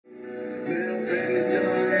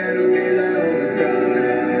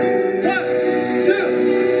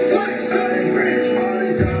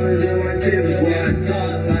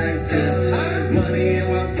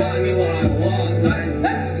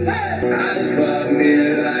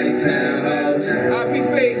feel like Terrell. Peace,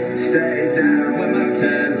 mate. Stay down with my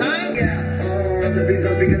time.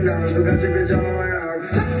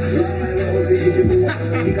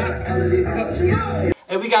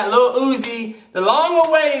 And we got Lil Uzi, the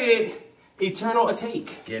long-awaited Eternal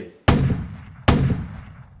Atake. Get it.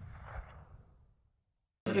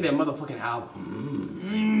 Look at that motherfucking album.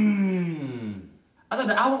 I thought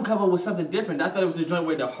the album cover was something different. I thought it was the joint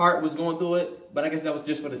where the heart was going through it, but I guess that was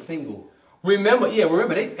just for the single. Remember,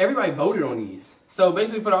 everybody voted on these. So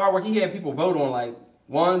basically for the artwork, he had people vote on like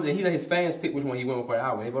ones, and he let his fans pick which one he went with for the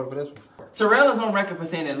album. They voted for this one. Terrell is on record for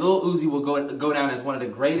saying that Lil Uzi will go down as one of the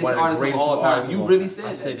greatest artists of all time. You really said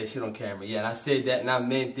that? I said that shit on camera. Yeah, and I said that, and I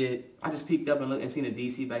meant it. I just peeked up and looked and seen the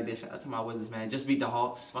DC back there. Shout out to my Wizards, man. Just beat the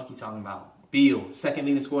Hawks. Fuck you talking about? Beal, second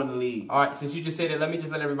leading scorer in the league. All right, since you just said that, let me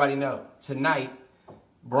just let everybody know. Tonight,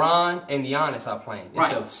 Bron and Giannis are playing.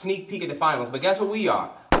 It's a sneak peek at the finals, but guess what we are?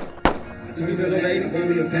 I turned to a baby, I brought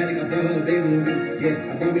me a Atake, I brought her a baby with me.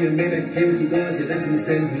 Yeah, I brought me a Maybach, came with $2, yeah, that's in the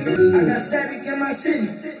same. I got static in my city.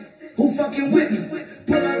 Who fucking with me?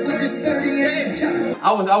 Pull up with this 38 chopper.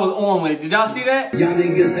 I was on with it. Did y'all see that? Y'all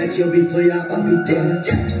niggas that you'll be play out, I'll be dead.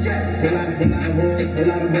 Whole lot of hoes, whole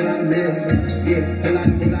lot of men. Yeah, whole lot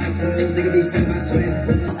of girls, nigga be stuck my sweat.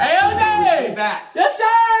 Hey, Jose! We back. Yes,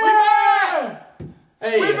 sir! We back!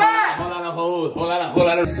 Hey, we back! Whole lot of hoes, whole lot of.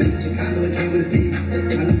 I know it came with a beat. I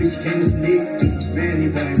know bitch came with some dick. Man, you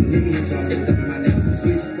better believe me, so I rolled up in my nails and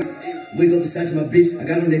switch. Wiggle beside my bitch, I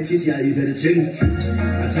got on that tissue, I use her to chicken.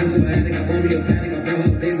 I turned to a Atake, I brought me a Atake, I brought her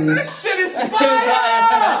a baby. That shit is fire!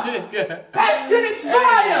 That shit is good. That shit is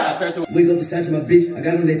fire! Wiggle beside my bitch, I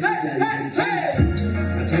got on that tissue, I use her to chicken.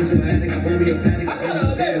 I turned to a Atake, I brought me a Atake, I brought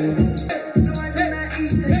her a baby. No, I did not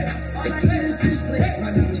eat that. All I eat is fish flakes. My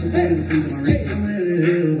diamonds so bad in the freezer, my wrist. I'm in the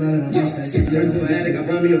hill, but I'm just like it. Turned to a Atake, I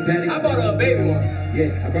brought me a Atake. I bought her a baby one.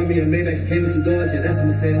 Yeah, I brought me a Maybach, came with $2, yeah, that's the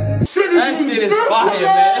Mercedes one. That shit is fire, man.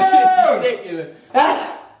 That shit is ridiculous.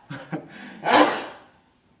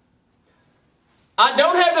 I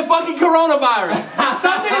don't have the fucking coronavirus.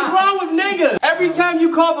 Something is wrong with niggas. Every time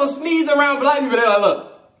you cough or sneeze around black people, they're like, look.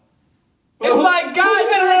 It's like, God, you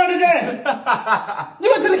been around today? You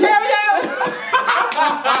went to the carry-out?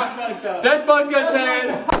 That's fucked up,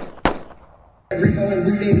 Terrance. Rico and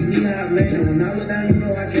Rudy, Nina, I made them. When I look down, you know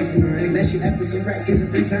I catch them. That shit after some racks, give it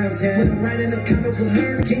 3 times 10. When I'm riding the condo, put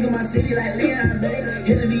her in the king of my city like Leon, I made.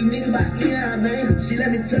 Hitting these niggas by Ian, I made. She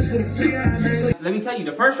let me touch for the free, I made. Let me tell you,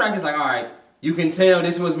 the first track is like, all right, you can tell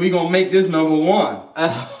this was, we gonna make this number 1.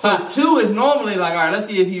 So 2 is normally like, all right, let's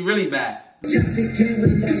see if he really back. Chopstick came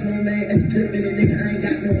with a box on me. As a clip in it, nigga, I ain't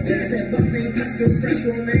got no gas. That buck name pop feel fresh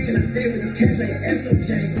on me. And I stay with the cash like an SO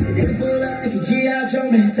change. Nigga pull up, think he G.I. Joe,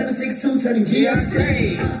 man. 762, turning G.I.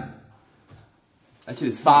 That shit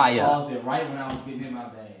is fire. I paused it right when I was getting in my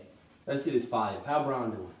bag. That shit is fire. How Brown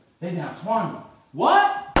doing? They down 20.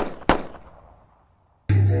 What?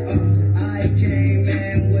 I came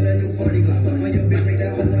in with a new 40 Glock. Fuck on your bitch, make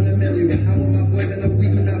that hole on the milli rock. I want my boys and no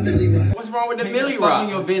weed, but not milli rock. What's wrong with the milli rock?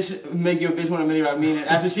 Make your bitch want a milli rock, meaning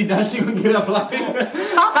after she done, she would get up like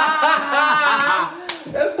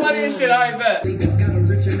that's funny as shit, I bet. Got a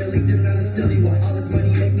richer milli, this not a silly one. All this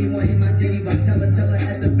money make me want hit my ditty, but tell her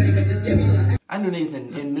at the bank, I just give me like. I knew niggas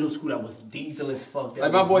in middle school that was diesel as fuck.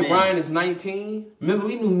 Like my boy Brian is 19. Remember,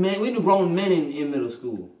 we knew grown men in middle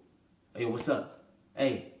school. Hey, what's up?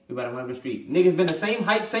 Hey. We about to run up the street. Niggas been the same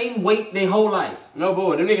height, same weight their whole life. No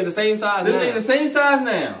boy, them niggas the same size now. Them niggas the same size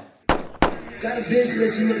now. Got a bitch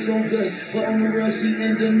that she looks so good, but on the real she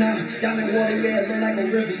in denial. Diamond water, yeah, look like a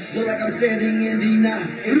river. Look like I'm standing in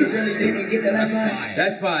denial. If you really think me, get that last line.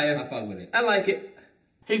 That's fire. I fuck with it. I like it.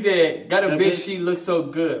 He said, got a bitch, she looks so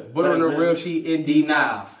good, but on the real she in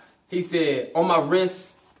denial. He said, on my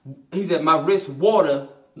wrist, he said, my wrist water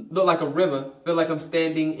look like a river, feel like I'm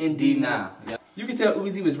standing in denial. Yep. You can tell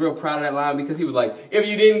Uzi was real proud of that line because he was like, if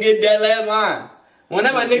you didn't get that last line.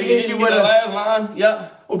 Whenever a nigga hits you with a last line,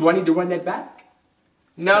 yep. Oh, do I need to run that back?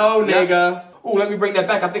 No, nigga. Oh, let me bring that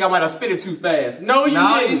back. I think I might have spit it too fast. No, you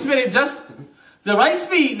didn't. You spit it just the right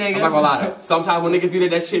speed, nigga. I'm not gonna lie though. Sometimes when niggas do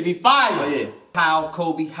that shit be fire. Oh, yeah. How,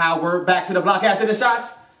 Kobe, Howard, back to the block after the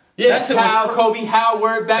shots. Yeah, that shit How, Kobe,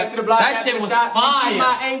 Howard, back to the block after the shot. That shit was fire. You see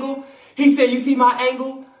my angle? He said, you see my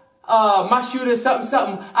angle? My shooter something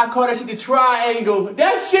something. I call that shit the triangle.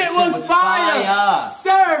 That shit was fire.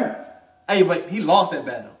 Sir. Hey, but he lost that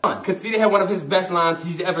battle. Cause he had one of his best lines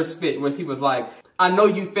he's ever spit, where he was like, I know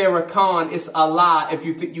you Farrakhan, it's a lie if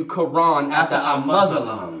you think you Quran after I'm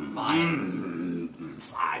Muslim. Fire.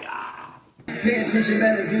 Pay attention,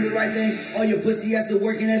 better do the right thing. All your pussy has to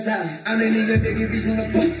work in that side. I'm a nigga, bitch wanna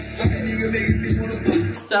poop. I'm a nigga, bitch wanna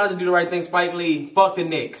poop. Shout out to Do the Right Thing, Spike Lee. Fuck the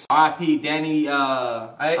Knicks. R.I.P. Danny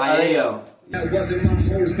Aiello. That wasn't my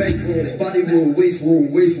whole bankroll. Body roll, waist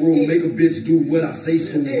roll. Make a bitch do what I say,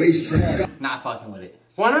 so waist track. Not fucking with it.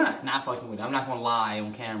 Why not? Not fucking with it. I'm not gonna lie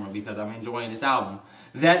on camera because I'm enjoying this album.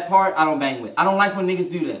 That part, I don't bang with. I don't like when niggas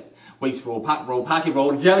do that. Waist roll, pop roll, pocket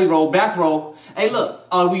roll, jelly roll, back roll. Hey, look,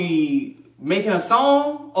 are we making a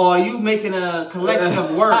song or are you making a collection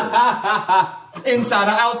of words?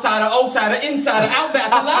 Insider, outsider, outsider, insider,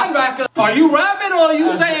 outbacker, linebacker. Are you rapping or are you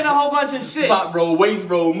saying a whole bunch of shit? Pop roll, waist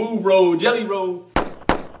roll, move roll, jelly roll.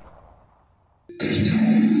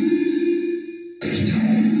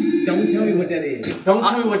 Don't tell me what that is. Don't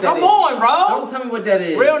tell me what that is. Come on, bro. Don't tell me what that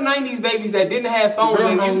is. Real 90s babies that didn't have phones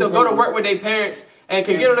and used to go to work with their parents and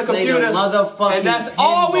could get on the computer. And that's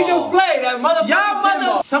all we can play. That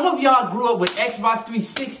motherfucking Some of y'all grew up with Xbox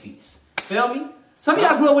 360s. Feel me? Some of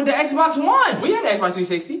y'all grew up with the Xbox One. We had the Xbox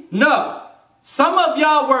 360. No. Some of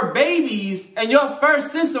y'all were babies and your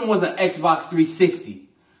first system was an Xbox 360.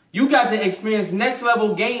 You got to experience next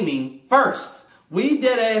level gaming first. We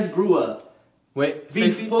dead ass grew up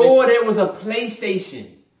before there was a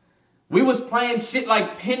PlayStation. We was playing shit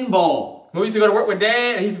like pinball. We used to go to work with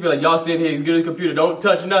Dad, and he used to be like, "Y'all stand here, get on the computer, don't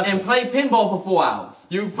touch nothing." And play pinball for 4 hours.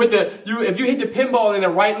 If you hit the pinball in the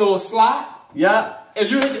right little slot, Yeah. if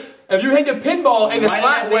you hit the pinball in the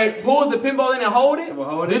slot where it pulls the pinball in and hold it,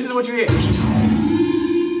 this is what you hear.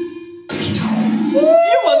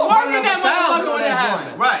 You was working that motherfucker when that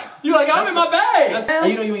happened. Right. You like, I'm in my bag.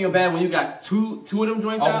 And you know you in your bag when you got two of them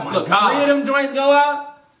joints out? my Look, God. 3 of them joints go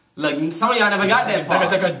out. Look, some of y'all never got that far.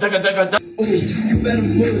 Oh, you better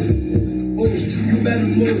move. Oh, you better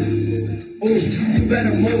move. Oh, you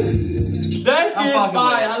better move. That shit is fucking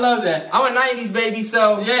fire. with I love that. I'm a 90s baby,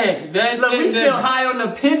 so Yeah, that's look, we still high on the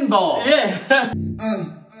pinball. Yeah.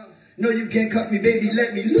 No, you can't cuff me, baby,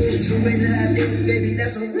 let me loose. The way that I live, baby,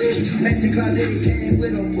 that's a rule. Magic closet, it came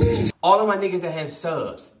with a rule. All of my niggas that have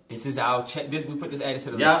subs, this is our check. We put this added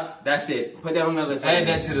to the list. Yeah, that's it. Put that on the list. Add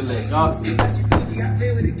that to the list. I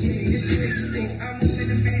play with a kid, it's too interesting. I'm moving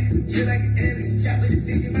the bed, chill like an alien. Chop with a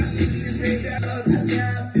 50, my bitch is raised out. I say how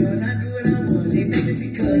I feel, and I do what I want. Ain't magic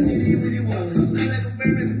because it is what it was. I'm like a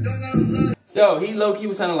bird, but don't know love. Yo, he low-key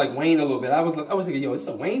was sounding like Wayne a little bit. I was thinking, yo, is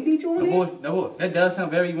this a Wayne beat you on here? No, that does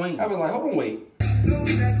sound very Wayne. I was like, hold on, wait. No,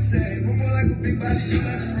 we not the same. I'm more like a big body, you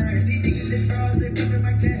like a brain. These niggas, they frauds, they ripping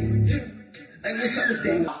my game. Like, what's up with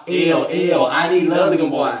that? Ill, I need love, nigga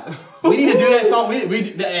boy. We need to do that song.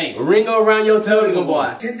 Hey, Ringo around your toe, nigga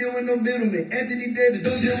boy. Can't deal with no middleman. Anthony Davis,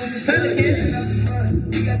 don't deal with the middleman.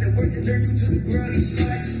 We got that work to turn you to the ground. You smell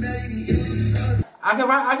like you smell, you can eat it. I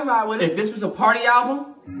can ride with it. if this was a party album,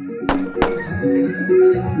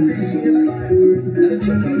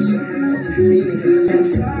 I'm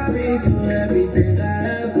sorry for everything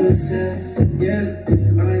I ever said. Yeah,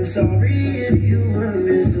 I'm sorry if you were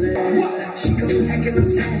misled. She goes acting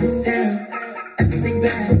upside down. Everything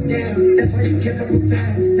bad down. That's why you kept up with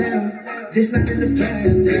fans down. This not in the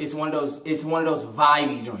plan. it's one of those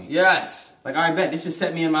vibey joints. Yes. Like, I bet this just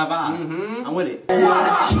set me in my vibe. I'm with it.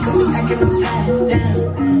 She goes acting upside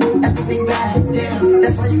down. Everything bad down.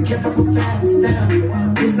 That's why you kept up with fans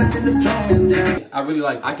down. This not in the plan down. I really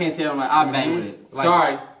like I can't say I'm like, I bang with it. Like,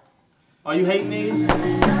 Sorry. Are you hating these? And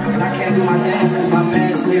I can't do my dance cause my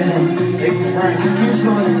pants nigga. They were friends. Huge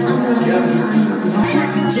noise.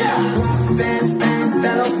 Yeah. Bands,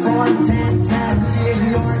 that up for 10 times. She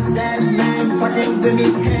ignored that man. Fucking with me,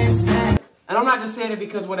 hands down. And I'm not just saying it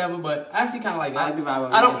because whatever, but I actually kind of like that. I like the vibe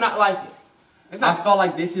of it. I don't not like it. It's I not. felt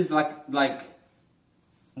like this is like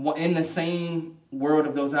in the same world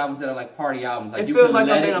of those albums that are like party albums. Like It you feels can like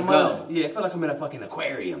let I'm in it a go. Yeah, it feels like I'm in a fucking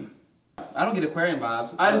aquarium. I don't get aquarium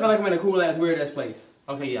vibes. I just feel like I'm in a cool ass weird ass place.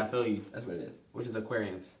 Okay, yeah, I feel you. That's what it is. Which is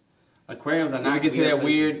aquariums. Aquariums are You not get to that places.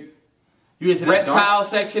 weird You get to that reptile dark,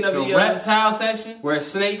 section of the the reptile section. where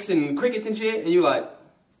snakes and crickets and shit, and you like,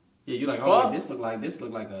 Yeah, you like, oh, Fuck. wait, this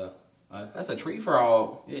look like a that's a tree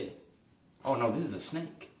frog. yeah. Oh no, this is a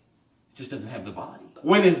snake. It just doesn't have the body.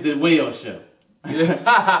 When is the whale show?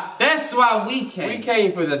 That's why we came. We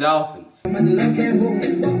came for the dolphins. My luck can't hold.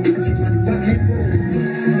 Take my luck can't hold.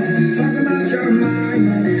 Talk about your mind.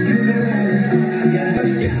 You know. Yeah, but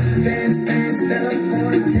you got fans, that up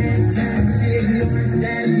for 10 times. She ignored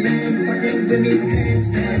that man. Fucking with me, hands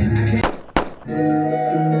down.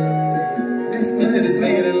 This shit is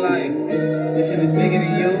bigger than life. This shit is bigger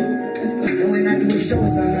than you. And when I do a show,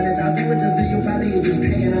 it's 100,000 with the video. Probably you just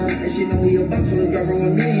paying out. And she know he a bump, so his girlfriend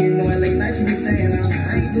with me. You know, at late night she be staying out.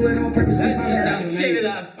 I ain't do it on purpose. That shit is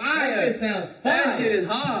on fire. That shit sounds fire. That shit is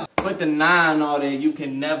hard. Put the 9 on there, you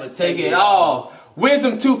can never Take it off.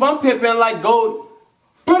 Wisdom tooth, I'm pimping like gold.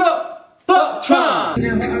 Put up Fuck Tron.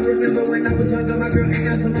 Now I remember when I was younger, my girl ain't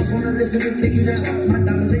got so much phone to listen to take you down. My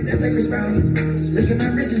diamonds ain't that's like Chris Brown. Look at my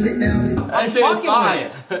wrist is lit now. That shit is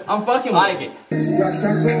fire. I'm fucking like with it.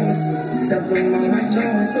 Rockstar goals, step them on my nose.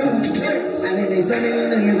 I think they so many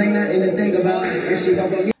niggas ain't nothing to think about. And she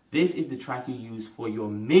gon' me. This is the track you use for your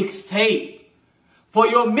mixtape. For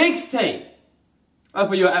your mixtape.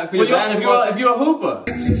 For your if you're a hooper.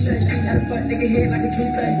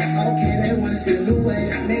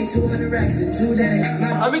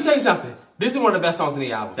 Let me tell you something. This is one of the best songs in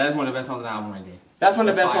the album. That's one of the best songs on the album right there. That's one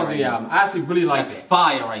of the best songs in the album. I actually really like That's it.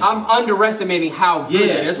 fire right there. I'm underestimating how good it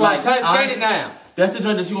is. That's why I'm saying it now. That's the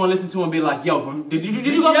joint that you want to listen to and be like, yo, did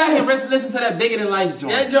you go back and listen to that Bigger Than Life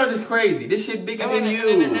joint? That joint is crazy. This shit bigger than you.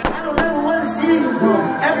 I don't ever want to see you.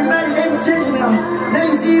 Everybody, they be changing now. Now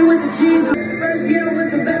you see you with the cheese. First year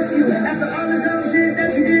was the best you. After all the dumb shit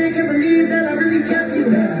that you did, can't believe that I really kept you.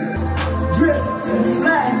 Drip,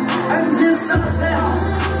 splash, I'm just so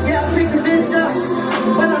style. Yeah, I picked the bitch up,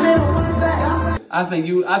 but I never went back. I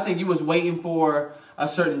think you was waiting for a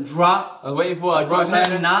certain drop. I was waiting for a drop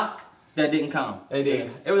certain knock that didn't come. They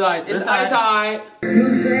did. It was like, it's alright. You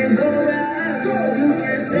can't go where I go, you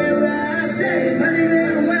can't stay where I stay. Money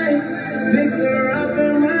ran away, pick her up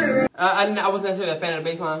and run. I wasn't necessarily a fan of the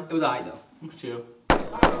bass line. It was alright though. Chill.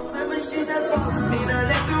 Remember she said fuck me, now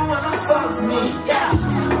let me wanna fuck me, yeah.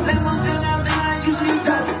 Let me do that, then I usually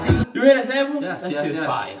dusty. You hear that sample? Yes, that yes, shit's yes.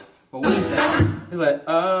 fire. But what is that? It's like,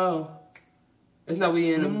 oh, it's not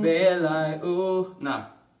we in the bed like, ooh, Nah.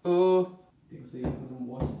 ooh.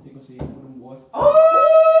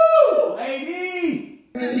 Oh! AD!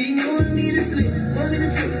 He knew I needed sleep, wanted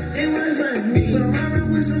to sleep, they wanna hurt me. But I'm around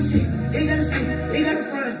with some shit, they gotta sleep, they gotta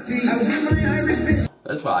front. I was with my Irish bitch.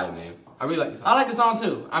 That's fire, man. I really like this song. I like the song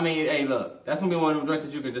too. I mean, hey, look, that's gonna be one of them joints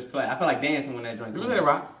that you could just play. I feel like dancing when that joint You comes let it on.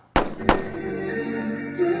 rock.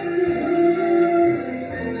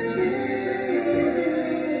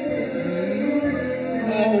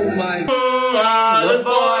 Oh my God. Look,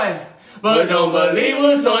 boy, but don't believe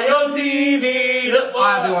what's on your TV. Look, boy.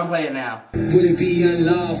 I do want to play it now. Would it be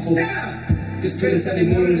unlawful? To spend a Sunday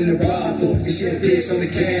morning in a brothel and shit bitch on the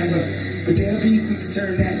camera, but they'll be quick to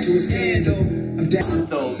turn that to a scandal. I'm down.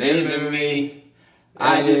 So amazing me.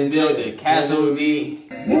 I just built a castle D.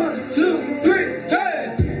 1, 2, 3,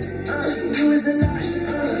 10. You is a lie.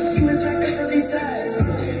 You is like a from these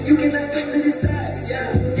sides. You cannot come to this side.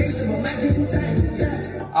 Yeah, gangsta romantic too tight.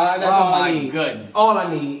 That's Oh all I my need. goodness. All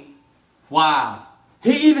I need. Wow.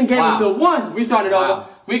 He even gave Wow. us the one. We started Wow. over.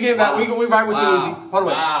 We gave back. We right with you, Wow. Uzi. Hold on.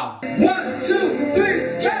 Wow. 1, 2,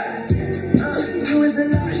 3, 10. You is a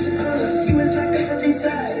lie. You is like a from these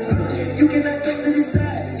sides. You cannot come to this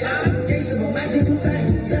side. Yeah, gangsta romantic too tight.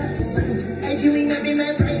 And you ain't never been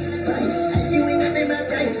my price. And you ain't never been my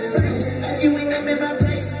price. And you ain't never been my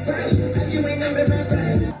price. And you ain't never been my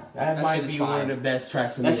price. That might shit is be fire. one of the best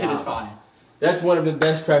tracks on That the shit album. is fire. That's one of the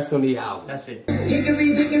best tracks on the album. That's it.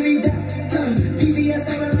 Hickory down. VVS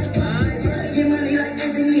all like get money like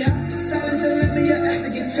Anthony Hop. Silence and let me your ass to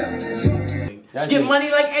get chopped. That Get shit-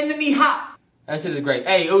 money like Anthony Hop. That shit is great.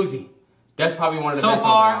 Hey, Uzi. That's probably one of the So best songs on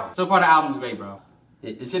the far, album. so far the album's great, bro.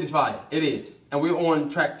 The shit is fire. It is. And we're on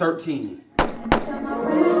track 13.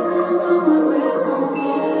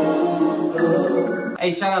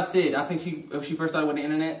 Hey, shout out Sid. I think she first started with the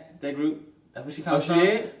internet, that group. That's where she comes Oh, from. she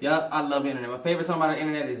did? Yep, I love the internet. My favorite song about the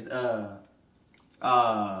internet is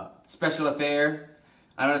Special Affair.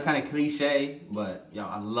 I know that's kind of cliche, but yo,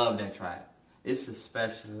 I love that track. It's a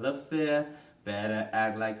special affair. Better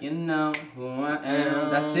act like you know who I am.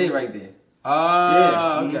 That's it right there.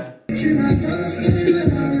 Oh, Yeah. okay.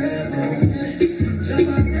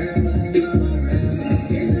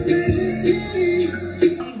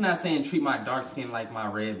 He's not saying treat my dark skin like my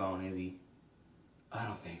red bone, is he? I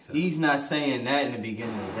don't think so. He's not saying that in the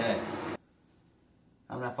beginning of that.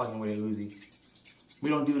 I'm not fucking with it, Uzi. We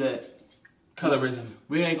don't do that. Colorism.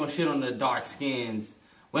 We ain't gonna shit on the dark skins.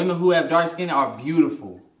 Women who have dark skin are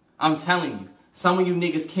beautiful. I'm telling you. Some of you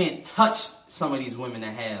niggas can't touch some of these women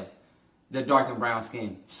that have the dark and brown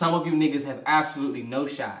skin. Some of you niggas have absolutely no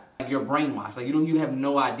shot. Like you're brainwashed. Like you have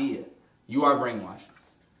no idea. You are brainwashed.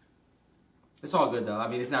 It's all good though. I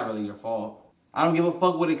mean, it's not really your fault. I don't give a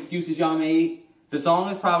fuck what excuses y'all made. The song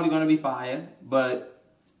is probably gonna be fire, but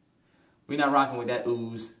we not rocking with that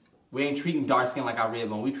ooze. We ain't treating dark skin like our red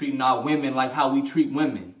bone. We treating our women like how we treat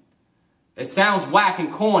women. It sounds whack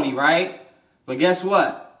and corny, right? But guess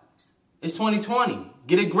what? It's 2020.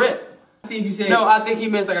 Get a grip. See if you say No, I think he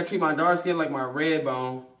meant like I treat my dark skin like my red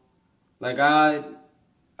bone. Like I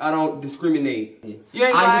don't discriminate. You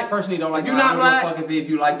ain't I black. just personally don't like If the you line. not I don't give a black, fuck if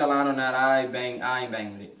you like the line or not. I ain't bang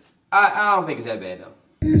with it. I don't think it's that bad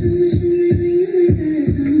though. Sid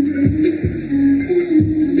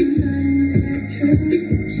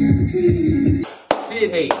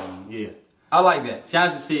 8. Yeah. I like that. Shout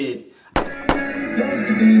out to Sid. I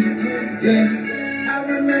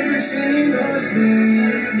remember seeing those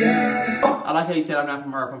sleeves, yeah. I like how he said, I'm not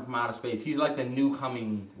from Earth, I'm from outer space. He's like the new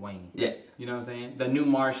coming Wayne. Yeah. You know what I'm saying? The new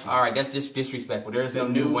Martian. All right, that's just disrespectful. There is The no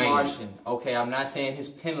new Wayne. Martian. Okay, I'm not saying his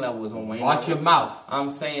pen level is on Wayne. Watch your mouth. I'm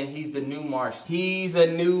saying he's the new Martian. He's a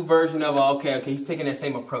new version of okay. He's taking that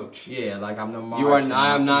same approach. Yeah, like I'm the Martian. You are.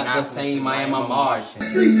 I am not the same. I am a Martian.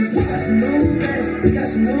 We got some new best, we got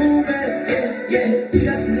some new best, yeah. We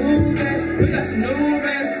got some new best, we got some new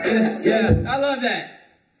best, Yeah, I love that.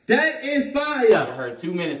 That is I fire. heard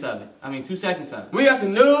 2 minutes of it. I mean, 2 seconds of it. We got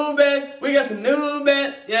some new bed. We got some new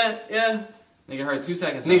bed. Yeah, yeah. Nigga heard 2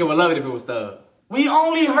 seconds. Nigga would love it if it was Thug. We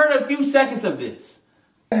only heard a few seconds of this.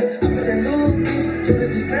 yeah. It's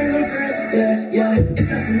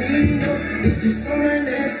not for me, no, it's just for my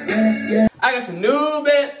next, yeah. I got some new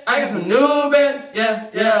bed. I got some new bed. Yeah,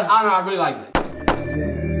 yeah. I don't know. I really like that.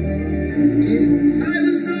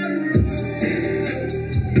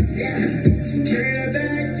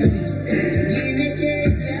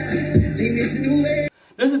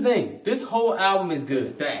 This is the thing. This whole album is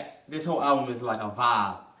good. This whole album is like a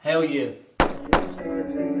vibe. Hell yeah.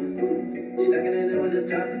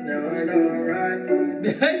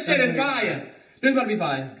 That shit is fire. This about to be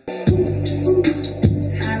fire. I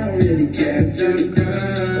don't really care, so good.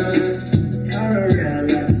 I don't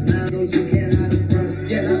realize now that you can't have it from.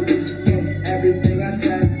 Get up, everything I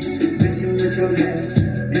said. Messing with your head,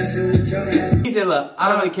 messing with your head. He said, look, I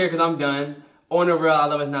don't really care because I'm done. On the real, I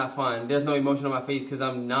love it's not fun. There's no emotion on my face because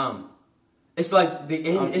I'm numb. It's like the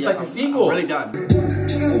end. It's like the sequel. I'm really done. Coming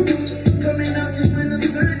out just when I'm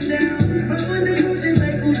turned down. But when they move their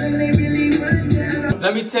cycles and they really run down.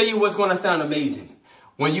 Let me tell you what's going to sound amazing.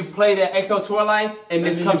 When you play that XO Tour Life, and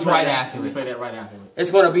this comes right after it. Play that right after it.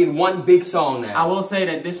 It's going to be one big song now. I will say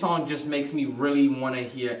that this song just makes me really want to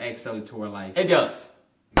hear XO Tour Life. It does.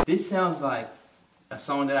 This sounds like a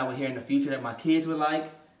song that I would hear in the future that my kids would like,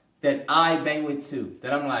 that I bang with too.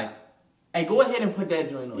 That I'm like, hey, go ahead and put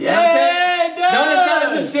that joint on. You know what I'm saying? It does. Don't it sound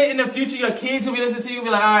like some shit in the future your kids will be listening to? You will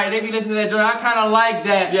be like, all right, they be listening to that joint. I kind of like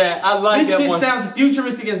that. Yeah, I like this that shit one. sounds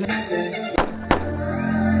futuristic as hell.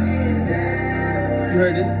 You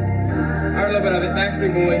heard this? I heard a little bit of it.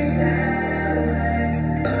 Backstreet Boys.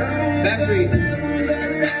 Backstreet.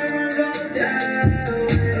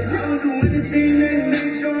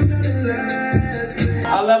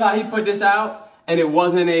 I love how he put this out, and it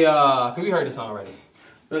wasn't a, cause we heard this song already.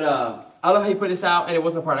 But I love how he put this out, and it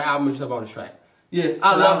wasn't a part of the album, it was just a bonus track. Yeah,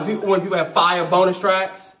 I love when people have fire bonus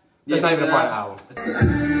tracks. That's not even a part of the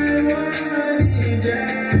album.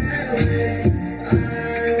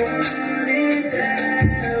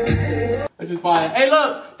 Which is fire. Hey,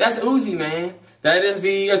 look, that's Uzi, man. That is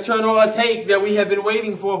the eternal Atake that we have been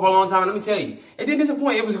waiting for a long time. And let me tell you, it didn't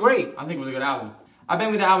disappoint. It was great. I think it was a good album. I've been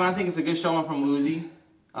with the album. I think it's a good showing from Uzi,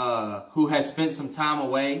 who has spent some time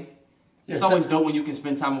away. Yeah, it's always dope when you can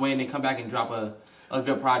spend time away and then come back and drop a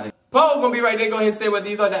good project. Poe gonna be right there. Go ahead and say whether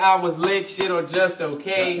you thought the album was lit, shit, or just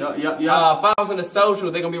okay. Follow us on the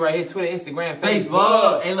socials. They're gonna be right here: Twitter, Instagram,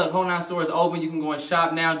 Facebook. Hey, look, Whole 9 Store is open. You can go and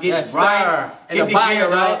shop now. Get Yes, it right. sir. And Get the the buyer, gear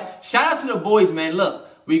right? right. Shout out to the boys, man. Look,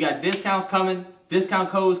 we got discounts coming. Discount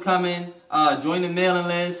codes coming. Join the mailing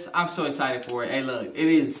list. I'm so excited for it. Hey, look, it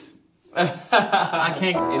is. I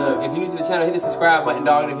can't. Hey, look, if you're new to the channel, hit the subscribe button,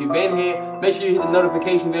 dog. And if you've been here, make sure you hit the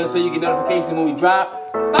notification bell so you get notifications when we drop.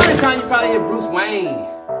 By the time you probably hear Bruce Wayne.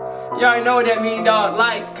 You already know what that means, dog.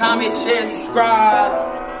 Like, comment, share, subscribe.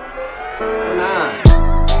 Nah.